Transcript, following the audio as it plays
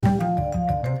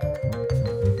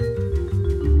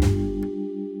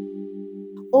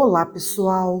Olá,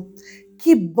 pessoal!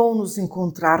 Que bom nos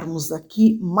encontrarmos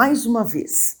aqui mais uma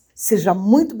vez. Seja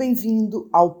muito bem-vindo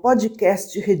ao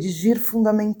podcast Redigir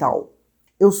Fundamental.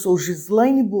 Eu sou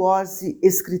Gislaine Buozzi,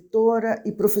 escritora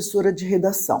e professora de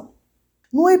redação.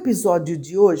 No episódio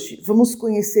de hoje, vamos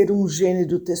conhecer um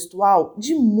gênero textual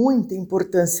de muita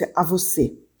importância a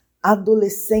você,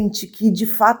 adolescente que, de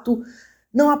fato,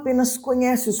 não apenas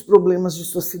conhece os problemas de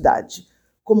sua cidade,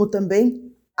 como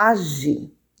também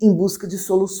age em busca de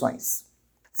soluções.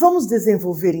 Vamos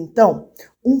desenvolver, então,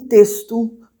 um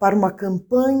texto para uma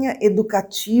campanha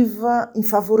educativa em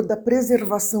favor da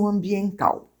preservação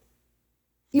ambiental.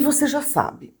 E você já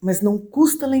sabe, mas não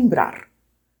custa lembrar.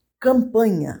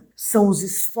 Campanha são os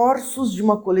esforços de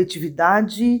uma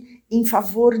coletividade em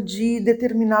favor de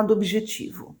determinado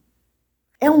objetivo.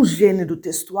 É um gênero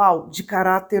textual de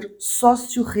caráter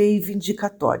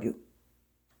socio-reivindicatório.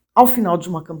 Ao final de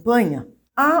uma campanha,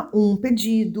 há um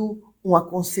pedido, um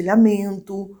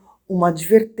aconselhamento, uma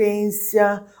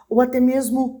advertência ou até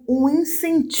mesmo um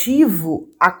incentivo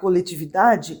à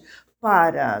coletividade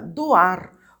para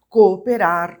doar,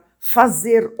 cooperar,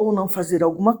 fazer ou não fazer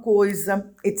alguma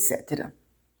coisa, etc.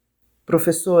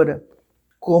 Professora,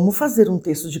 como fazer um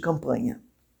texto de campanha?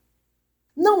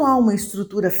 Não há uma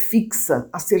estrutura fixa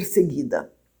a ser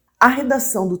seguida. A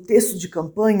redação do texto de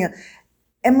campanha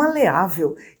é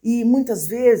maleável e muitas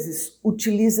vezes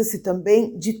utiliza-se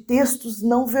também de textos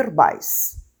não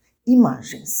verbais,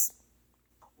 imagens.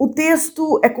 O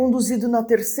texto é conduzido na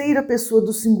terceira pessoa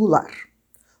do singular.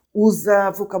 Usa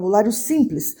vocabulário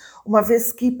simples, uma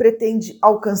vez que pretende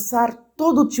alcançar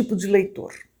todo tipo de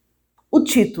leitor. O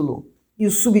título e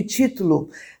o subtítulo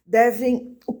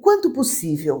devem, o quanto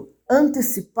possível,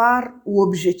 antecipar o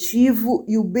objetivo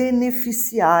e o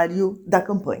beneficiário da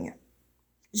campanha.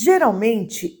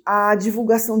 Geralmente, a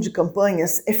divulgação de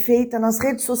campanhas é feita nas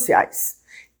redes sociais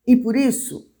e, por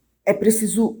isso, é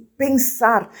preciso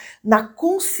pensar na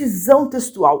concisão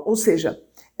textual, ou seja,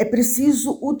 é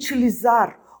preciso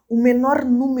utilizar o menor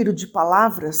número de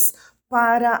palavras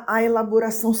para a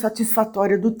elaboração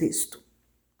satisfatória do texto.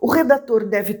 O redator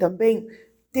deve também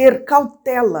ter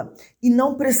cautela e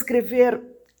não prescrever,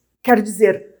 quer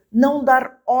dizer, não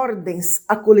dar ordens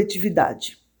à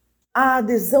coletividade. A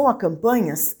adesão a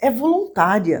campanhas é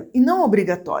voluntária e não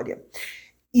obrigatória.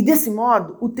 E desse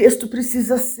modo, o texto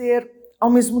precisa ser, ao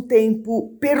mesmo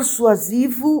tempo,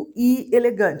 persuasivo e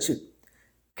elegante.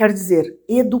 Quer dizer,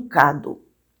 educado.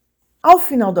 Ao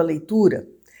final da leitura,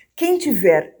 quem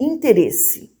tiver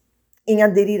interesse em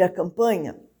aderir à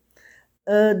campanha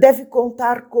deve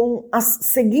contar com as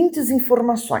seguintes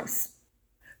informações,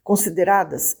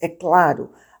 consideradas, é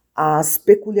claro, as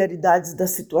peculiaridades da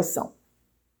situação.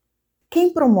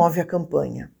 Quem promove a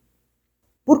campanha?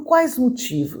 Por quais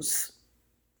motivos?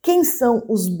 Quem são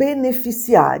os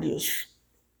beneficiários?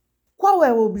 Qual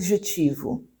é o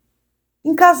objetivo?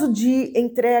 Em caso de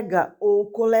entrega ou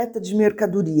coleta de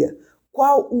mercadoria,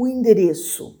 qual o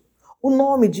endereço? O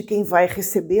nome de quem vai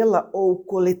recebê-la ou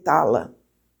coletá-la?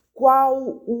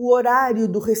 Qual o horário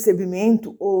do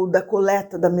recebimento ou da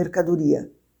coleta da mercadoria?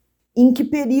 Em que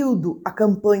período a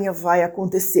campanha vai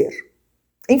acontecer?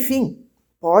 Enfim,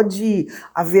 pode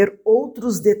haver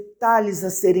outros detalhes a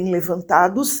serem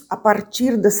levantados a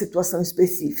partir da situação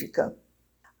específica.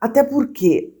 Até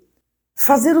porque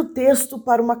fazer o texto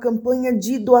para uma campanha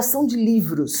de doação de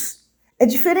livros é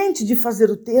diferente de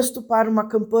fazer o texto para uma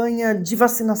campanha de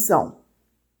vacinação.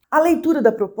 A leitura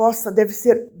da proposta deve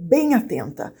ser bem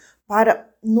atenta para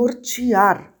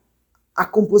nortear a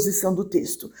composição do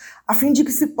texto, a fim de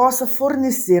que se possa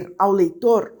fornecer ao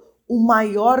leitor o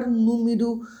maior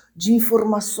número de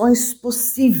informações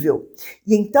possível.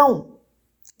 E então,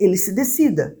 ele se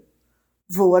decida: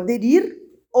 vou aderir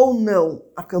ou não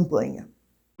à campanha.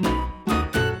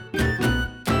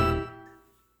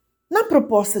 Na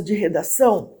proposta de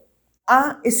redação,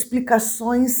 há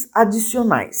explicações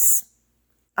adicionais,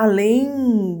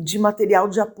 além de material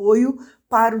de apoio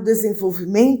para o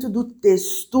desenvolvimento do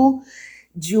texto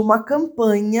de uma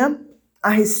campanha a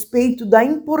respeito da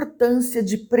importância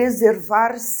de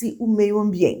preservar-se o meio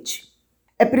ambiente.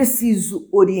 É preciso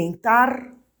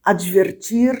orientar,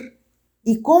 advertir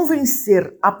e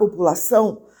convencer a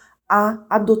população a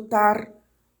adotar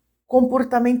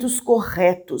comportamentos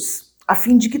corretos, a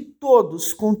fim de que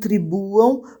todos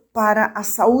contribuam para a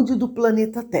saúde do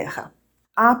planeta Terra.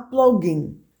 A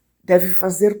plugin deve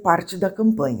fazer parte da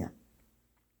campanha.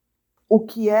 O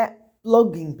que é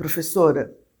plugin,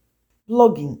 professora?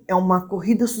 Plugin é uma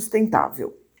corrida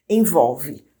sustentável.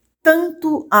 Envolve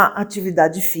tanto a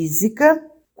atividade física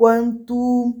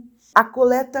quanto a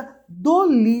coleta do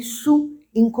lixo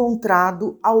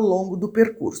encontrado ao longo do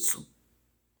percurso.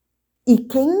 E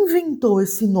quem inventou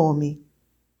esse nome?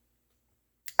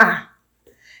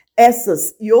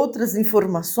 Essas e outras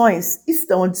informações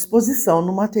estão à disposição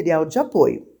no material de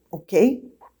apoio,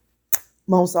 ok?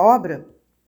 Mãos à obra?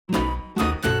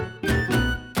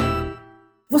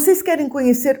 Vocês querem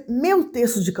conhecer meu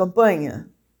texto de campanha?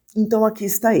 Então aqui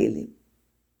está ele.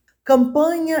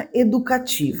 Campanha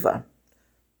Educativa.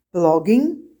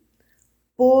 Blogging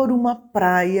por uma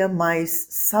praia mais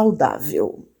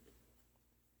saudável.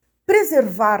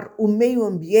 Preservar o meio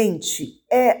ambiente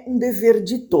é um dever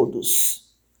de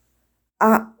todos.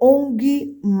 A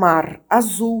ONG Mar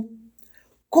Azul,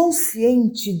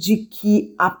 consciente de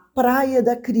que a praia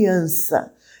da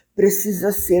criança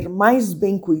precisa ser mais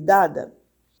bem cuidada,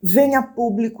 vem a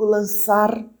público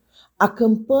lançar a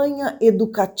campanha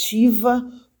educativa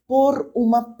por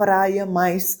uma praia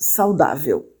mais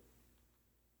saudável.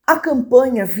 A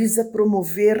campanha visa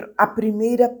promover a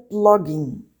primeira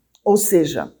plogging, ou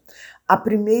seja, a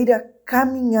primeira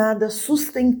caminhada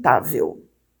sustentável.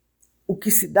 O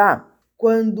que se dá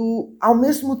quando, ao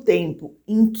mesmo tempo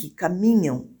em que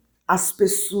caminham, as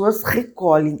pessoas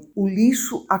recolhem o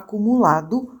lixo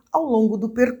acumulado ao longo do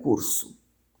percurso.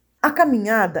 A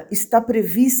caminhada está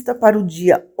prevista para o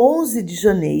dia 11 de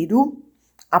janeiro,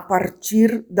 a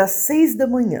partir das 6 da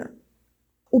manhã.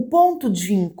 O ponto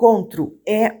de encontro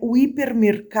é o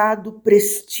hipermercado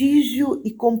Prestígio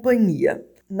e Companhia,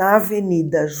 na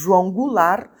Avenida João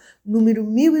Goulart, número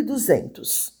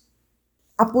 1200.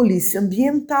 A Polícia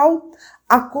Ambiental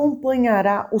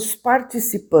acompanhará os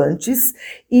participantes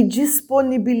e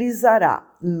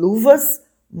disponibilizará luvas,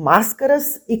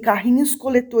 máscaras e carrinhos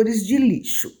coletores de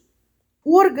lixo.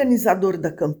 O organizador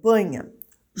da campanha,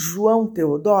 João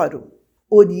Teodoro,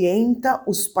 orienta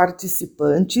os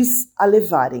participantes a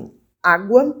levarem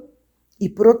água e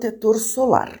protetor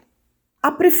solar.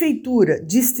 A prefeitura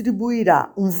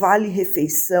distribuirá um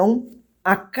vale-refeição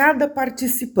a cada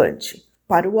participante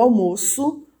para o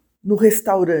almoço no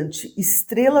restaurante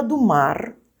Estrela do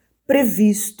Mar,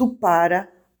 previsto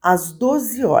para as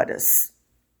 12 horas.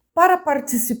 Para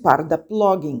participar da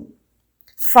plogging,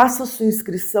 faça sua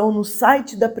inscrição no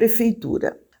site da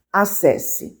prefeitura.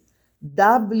 Acesse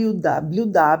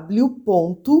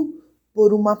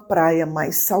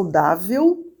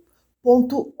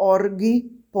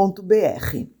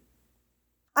www.porumapraiamaissaudável.org.br.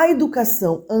 A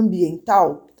educação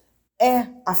ambiental é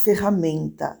a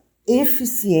ferramenta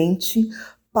eficiente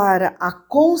para a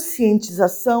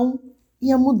conscientização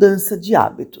e a mudança de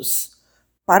hábitos.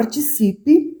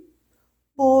 Participe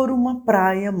por uma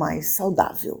praia mais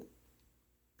saudável.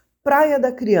 Praia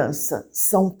da Criança,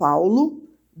 São Paulo,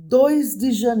 2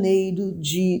 de janeiro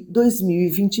de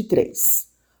 2023.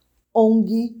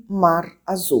 ONG Mar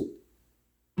Azul.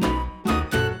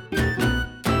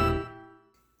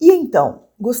 E então,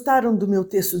 gostaram do meu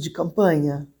texto de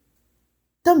campanha?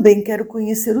 Também quero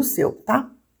conhecer o seu,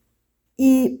 tá?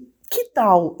 E que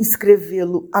tal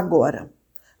escrevê-lo agora?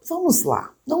 Vamos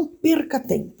lá, não perca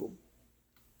tempo.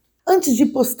 Antes de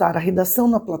postar a redação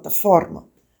na plataforma,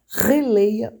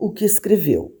 releia o que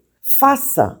escreveu.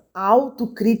 Faça a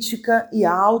autocrítica e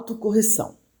a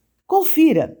autocorreção.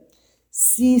 Confira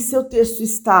se seu texto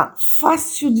está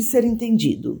fácil de ser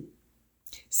entendido,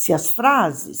 se as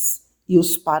frases e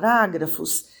os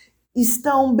parágrafos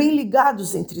estão bem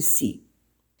ligados entre si,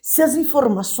 se as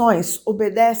informações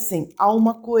obedecem a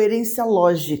uma coerência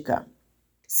lógica,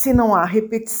 se não há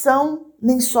repetição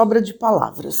nem sobra de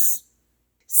palavras,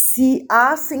 se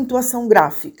a acentuação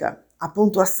gráfica, a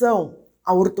pontuação,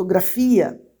 a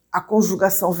ortografia, a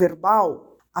conjugação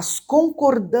verbal, as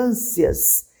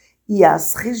concordâncias e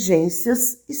as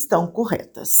regências estão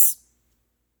corretas.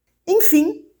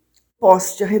 Enfim,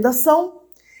 poste a redação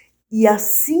e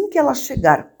assim que ela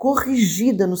chegar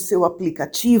corrigida no seu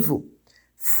aplicativo,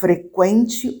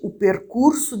 frequente o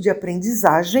percurso de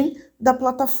aprendizagem da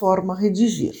plataforma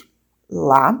Redigir.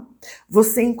 Lá,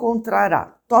 você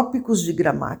encontrará tópicos de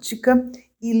gramática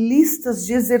e listas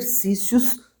de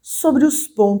exercícios sobre os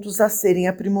pontos a serem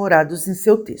aprimorados em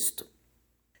seu texto.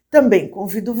 Também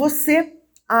convido você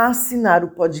a assinar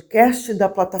o podcast da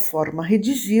plataforma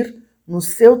Redigir no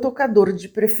seu tocador de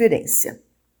preferência.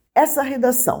 Essa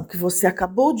redação que você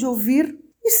acabou de ouvir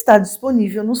está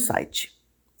disponível no site.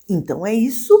 Então é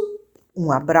isso,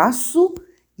 um abraço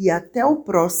e até o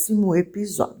próximo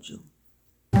episódio.